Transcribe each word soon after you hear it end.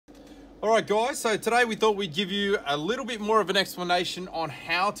All right guys, so today we thought we'd give you a little bit more of an explanation on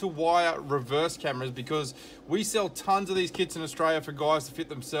how to wire reverse cameras, because we sell tons of these kits in Australia for guys to fit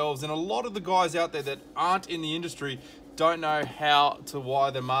themselves, and a lot of the guys out there that aren't in the industry don't know how to wire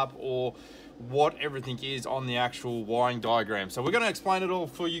them up or what everything is on the actual wiring diagram. So we're going to explain it all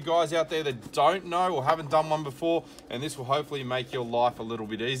for you guys out there that don't know or haven't done one before, and this will hopefully make your life a little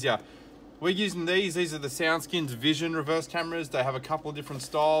bit easier. We're using these are the SoundSkins Vision reverse cameras. They have a couple of different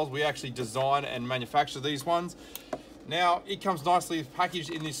styles. We actually design and manufacture these ones. Now, it comes nicely packaged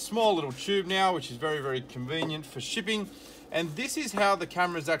in this small little tube now, which is very, very convenient for shipping. And this is how the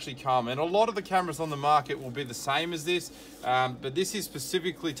cameras actually come. And a lot of the cameras on the market will be the same as this, but this is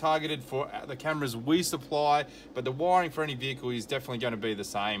specifically targeted for the cameras we supply, but the wiring for any vehicle is definitely going to be the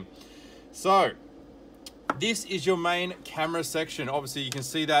same. So, this is your main camera section. Obviously, you can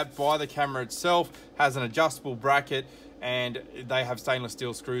see that by the camera itself has an adjustable bracket, and they have stainless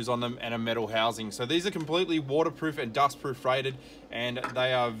steel screws on them and a metal housing. So these are completely waterproof and dustproof rated, and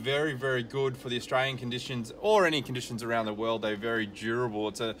they are very, very good for the Australian conditions or any conditions around the world. They're very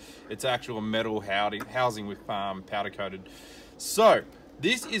durable. It's actual metal housing with powder coated. So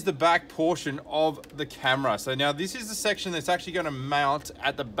this is the back portion of the camera. So now this is the section that's actually going to mount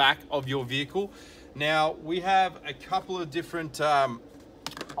at the back of your vehicle. Now, we have a couple of different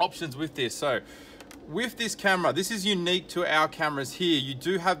options with this. So with this camera, this is unique to our cameras here. You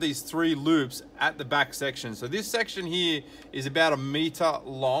do have these 3 loops at the back section. So this section here is about 1 meter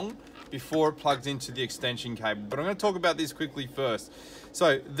long before it plugs into the extension cable. But I'm going to talk about this quickly first.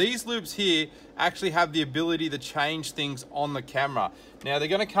 So these loops here actually have the ability to change things on the camera. Now, they're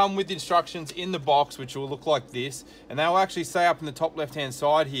going to come with instructions in the box, which will look like this, and they'll actually say up in the top left hand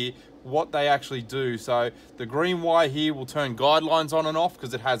side here what they actually do. So the green wire here will turn guidelines on and off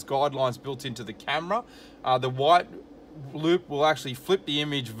because it has guidelines built into the camera. The white loop will actually flip the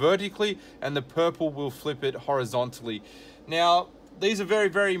image vertically, and the purple will flip it horizontally. Now, these are very,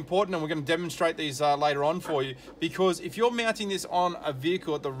 very important, and we're going to demonstrate these later on for you, because if you're mounting this on a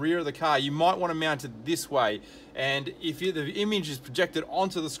vehicle at the rear of the car, you might want to mount it this way. And if the image is projected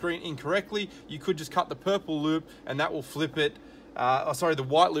onto the screen incorrectly, you could just cut the purple loop and that will flip it. The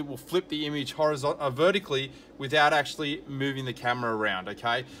white loop will flip the image vertically without actually moving the camera around,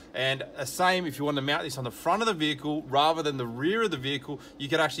 okay? And the same if you want to mount this on the front of the vehicle rather than the rear of the vehicle, you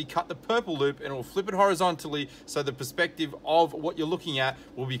can actually cut the purple loop and it will flip it horizontally, so the perspective of what you're looking at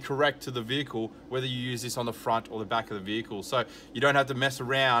will be correct to the vehicle, whether you use this on the front or the back of the vehicle. So you don't have to mess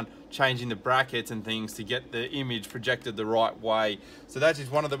around changing the brackets and things to get the image projected the right way. So that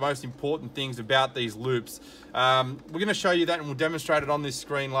is one of the most important things about these loops. We're going to show you that, and we'll demonstrate it on this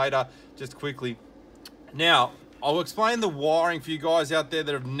screen later just quickly. Now, I'll explain the wiring for you guys out there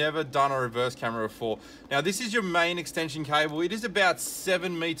that have never done a reverse camera before. Now, this is your main extension cable. It is about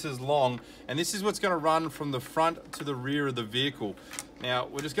 7 meters long, and this is what's going to run from the front to the rear of the vehicle. Now,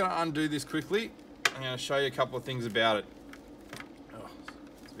 we're just going to undo this quickly. I'm going to show you a couple of things about it. Oh,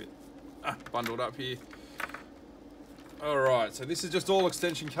 it's a bit bundled up here. All right, so this is just all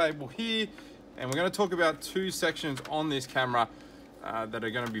extension cable here, and we're going to talk about 2 sections on this camera that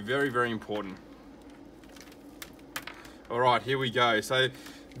are going to be very, very important. All right, here we go. So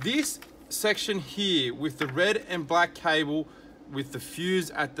this section here with the red and black cable with the fuse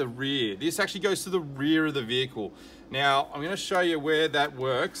at the rear, this actually goes to the rear of the vehicle. Now, I'm going to show you where that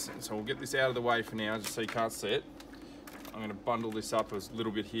works. So we'll get this out of the way for now, just so you can't see it. I'm going to bundle this up a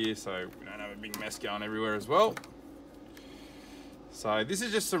little bit here so we don't have a big mess going everywhere as well. So this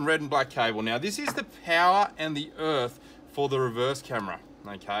is just some red and black cable. Now, this is the power and the earth for the reverse camera.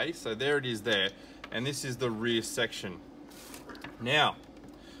 Okay, so there it is there. And this is the rear section. Now,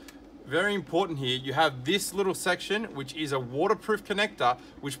 very important here, you have this little section, which is a waterproof connector,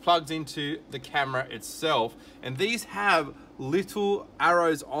 which plugs into the camera itself. And these have little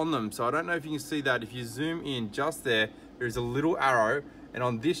arrows on them. So I don't know if you can see that. If you zoom in just there, there's a little arrow. And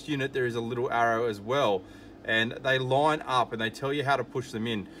on this unit, there is a little arrow as well. And they line up and they tell you how to push them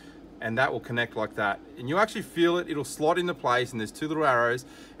in. And that will connect like that. And you actually feel it, it'll slot into place, and there's 2 little arrows.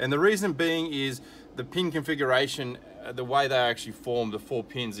 And the reason being is the pin configuration, the way they actually form, the 4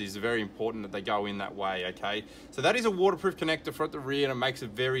 pins, is very important that they go in that way, okay? So that is a waterproof connector for at the rear, and it makes a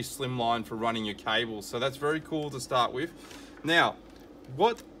very slim line for running your cables. So that's very cool to start with. Now,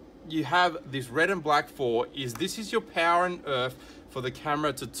 what you have this red and black for is this is your power and earth for the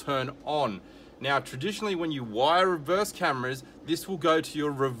camera to turn on. Now, traditionally, when you wire reverse cameras, this will go to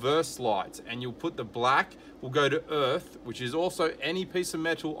your reverse lights, and you'll put the black will go to earth, which is also any piece of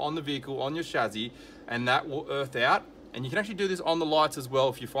metal on the vehicle, on your chassis, and that will earth out. And you can actually do this on the lights as well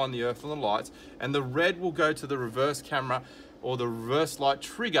if you find the earth on the lights. And the red will go to the reverse camera or the reverse light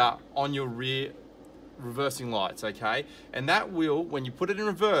trigger on your rear reversing lights, okay? And that will, when you put it in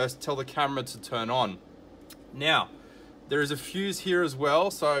reverse, tell the camera to turn on. Now, there is a fuse here as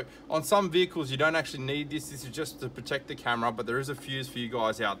well. So on some vehicles, you don't actually need this. This is just to protect the camera, but there is a fuse for you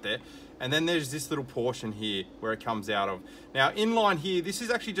guys out there. And then there's this little portion here where it comes out of. Now inline here, this is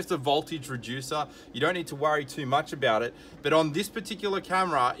actually just a voltage reducer. You don't need to worry too much about it. But on this particular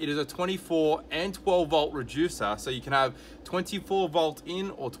camera, it is a 24 and 12 volt reducer. So you can have 24 volt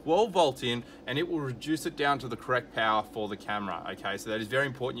in or 12 volt in, and it will reduce it down to the correct power for the camera. Okay, so that is very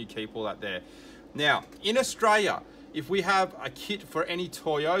important you keep all that there. Now, in Australia, if we have a kit for any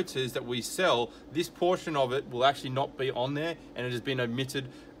Toyotas that we sell, this portion of it will actually not be on there, and it has been omitted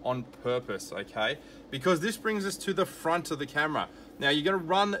on purpose, okay? Because this brings us to the front of the camera. Now you're gonna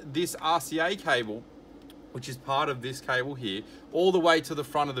run this RCA cable, which is part of this cable here, all the way to the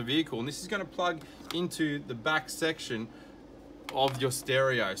front of the vehicle. And this is gonna plug into the back section of your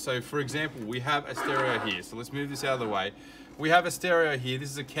stereo. So for example, we have a stereo here. So let's move this out of the way. We have a stereo here. This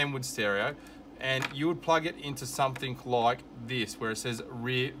is a Kenwood stereo. And you would plug it into something like this, where it says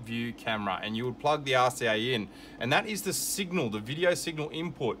rear view camera, and you would plug the RCA in, and that is the signal, the video signal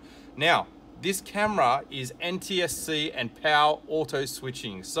input. Now, this camera is NTSC and power auto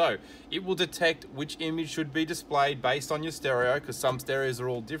switching, so it will detect which image should be displayed based on your stereo, because some stereos are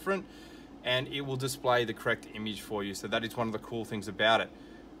all different, and it will display the correct image for you. So that is one of the cool things about it.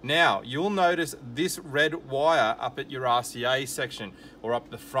 Now, you'll notice this red wire up at your RCA section, or up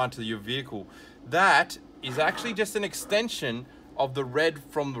the front of your vehicle. That is actually just an extension of the red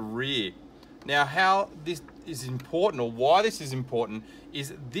from the rear. Now, how this is important, or why this is important,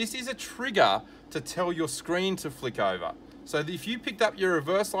 is this is a trigger to tell your screen to flick over. So if you picked up your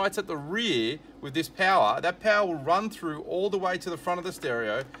reverse lights at the rear with this power, that power will run through all the way to the front of the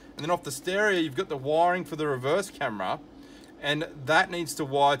stereo, and then off the stereo, you've got the wiring for the reverse camera, and that needs to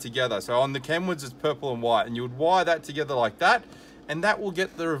wire together. So on the Kenwoods, it's purple and white, and you would wire that together like that, and that will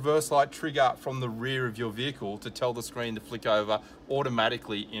get the reverse light trigger from the rear of your vehicle to tell the screen to flick over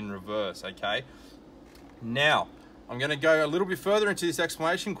automatically in reverse, okay? Now, I'm gonna go a little bit further into this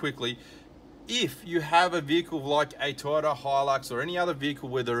explanation quickly. If you have a vehicle like a Toyota Hilux or any other vehicle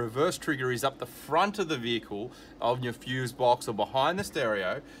where the reverse trigger is up the front of the vehicle of your fuse box or behind the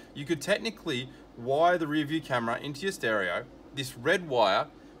stereo, you could technically wire the rear view camera into your stereo, this red wire,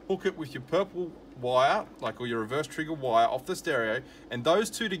 hook it with your purple wire, or your reverse trigger wire off the stereo, and those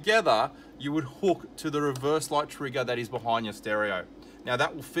two together, you would hook to the reverse light trigger that is behind your stereo. Now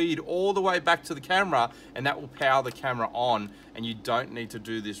that will feed all the way back to the camera, and that will power the camera on, and you don't need to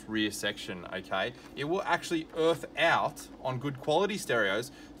do this rear section, okay? It will actually earth out on good quality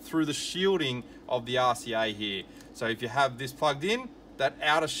stereos through the shielding of the RCA here. So if you have this plugged in, that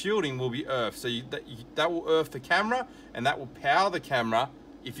outer shielding will be earthed. So that will earth the camera, and that will power the camera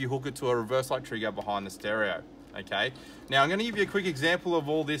if you hook it to a reverse light trigger behind the stereo, okay? Now I'm gonna give you a quick example of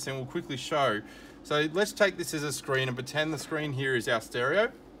all this, and we'll quickly show. So let's take this as a screen and pretend the screen here is our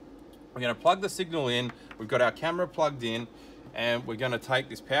stereo. We're gonna plug the signal in, we've got our camera plugged in, and we're gonna take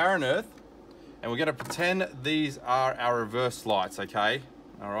this power and earth, and we're gonna pretend these are our reverse lights, okay?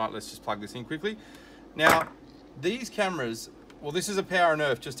 All right, let's just plug this in quickly. Now, these cameras, well, this is a power and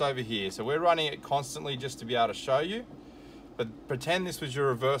earth just over here. So we're running it constantly just to be able to show you. But pretend this was your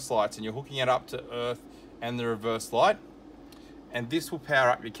reverse lights and you're hooking it up to earth and the reverse light, and this will power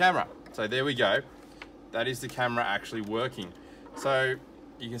up your camera. So there we go. That is the camera actually working. So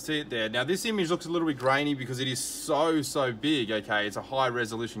you can see it there. Now this image looks a little bit grainy because it is so big, okay? It's a high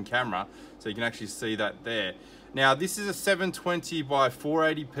resolution camera, so you can actually see that there. Now this is a 720 by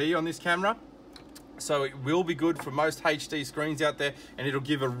 480p on this camera. So it will be good for most HD screens out there, and it'll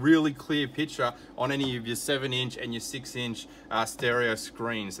give a really clear picture on any of your 7-inch and your 6-inch stereo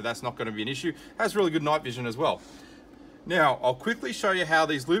screens. So that's not going to be an issue. It has really good night vision as well. Now, I'll quickly show you how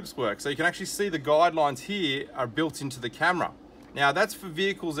these loops work. So you can actually see the guidelines here are built into the camera. Now that's for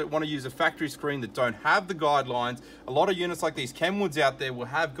vehicles that want to use a factory screen that don't have the guidelines. A lot of units like these Kenwoods out there will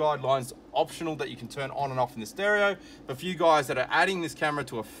have guidelines optional that you can turn on and off in the stereo. But for you guys that are adding this camera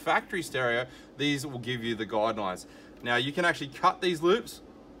to a factory stereo, these will give you the guidelines. Now you can actually cut these loops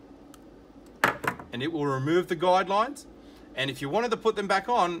and it will remove the guidelines. And if you wanted to put them back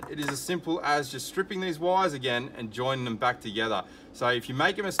on, it is as simple as just stripping these wires again and joining them back together. So if you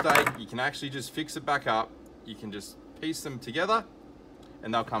make a mistake, you can actually just fix it back up. You can just piece them together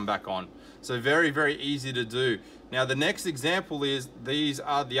and they'll come back on. So very easy to do. Now the next example is, these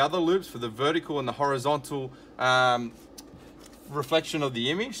are the other loops for the vertical and the horizontal reflection of the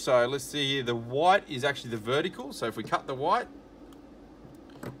image. So let's see here, the white is actually the vertical. So if we cut the white,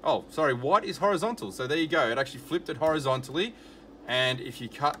 oh, sorry, white is horizontal. So there you go. It actually flipped it horizontally. And if you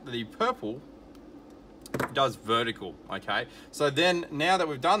cut the purple, it does vertical, okay? So then, now that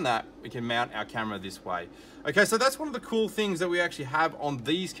we've done that, we can mount our camera this way. Okay, so that's one of the cool things that we actually have on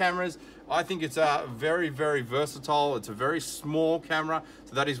these cameras. I think it's very, very versatile. It's a very small camera,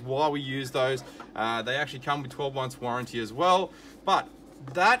 so that is why we use those. They actually come with 12 months warranty as well. But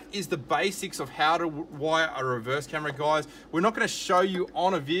that is the basics of how to wire a reverse camera, guys. We're not going to show you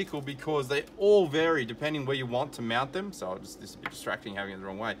on a vehicle because they all vary depending where you want to mount them. So this is a bit distracting having it the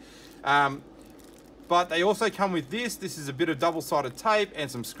wrong way. But they also come with this. This is a bit of double-sided tape and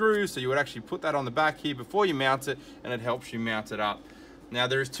some screws. So you would actually put that on the back here before you mount it, and it helps you mount it up. Now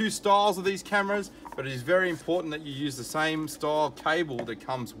there's two styles of these cameras, but it is very important that you use the same style cable that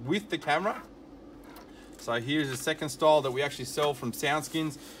comes with the camera. So here's the second style that we actually sell from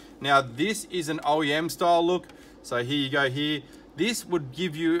SoundSkins. Now this is an OEM style look. So here you go here. This would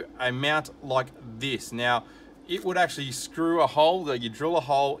give you a mount like this. Now, it would actually screw a hole, that you drill a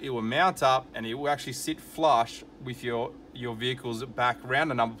hole, it will mount up, and it will actually sit flush with your vehicle's back around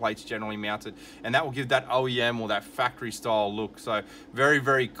the number plates generally mounted, and that will give that OEM or that factory style look. So very,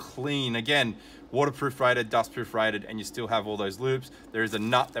 very clean. Again, waterproof rated, dust proof rated, and you still have all those loops. There is a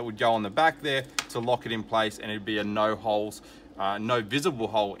nut that would go on the back there to lock it in place, and it'd be a no holes, no visible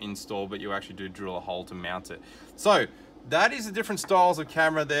hole install, but you actually do drill a hole to mount it. So that is the different styles of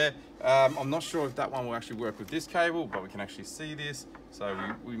camera there. I'm not sure if that one will actually work with this cable, but we can actually see this. So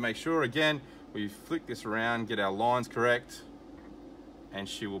we make sure, again, we flick this around, get our lines correct, and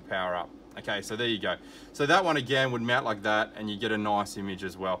she will power up. Okay, so there you go. So that one again would mount like that, and you get a nice image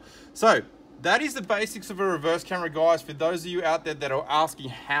as well. So that is the basics of a reverse camera, guys. For those of you out there that are asking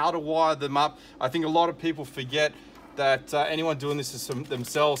how to wire them up, I think a lot of people forget that anyone doing this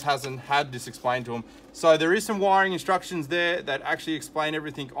themselves hasn't had this explained to them. So there is some wiring instructions there that actually explain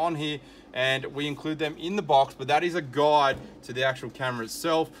everything on here, and we include them in the box, but that is a guide to the actual camera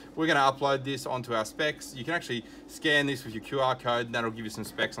itself. We're going to upload this onto our specs. You can actually scan this with your QR code, and that'll give you some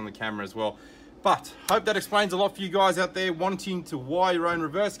specs on the camera as well. But hope that explains a lot for you guys out there wanting to wire your own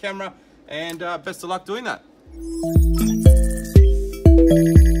reverse camera, and best of luck doing that.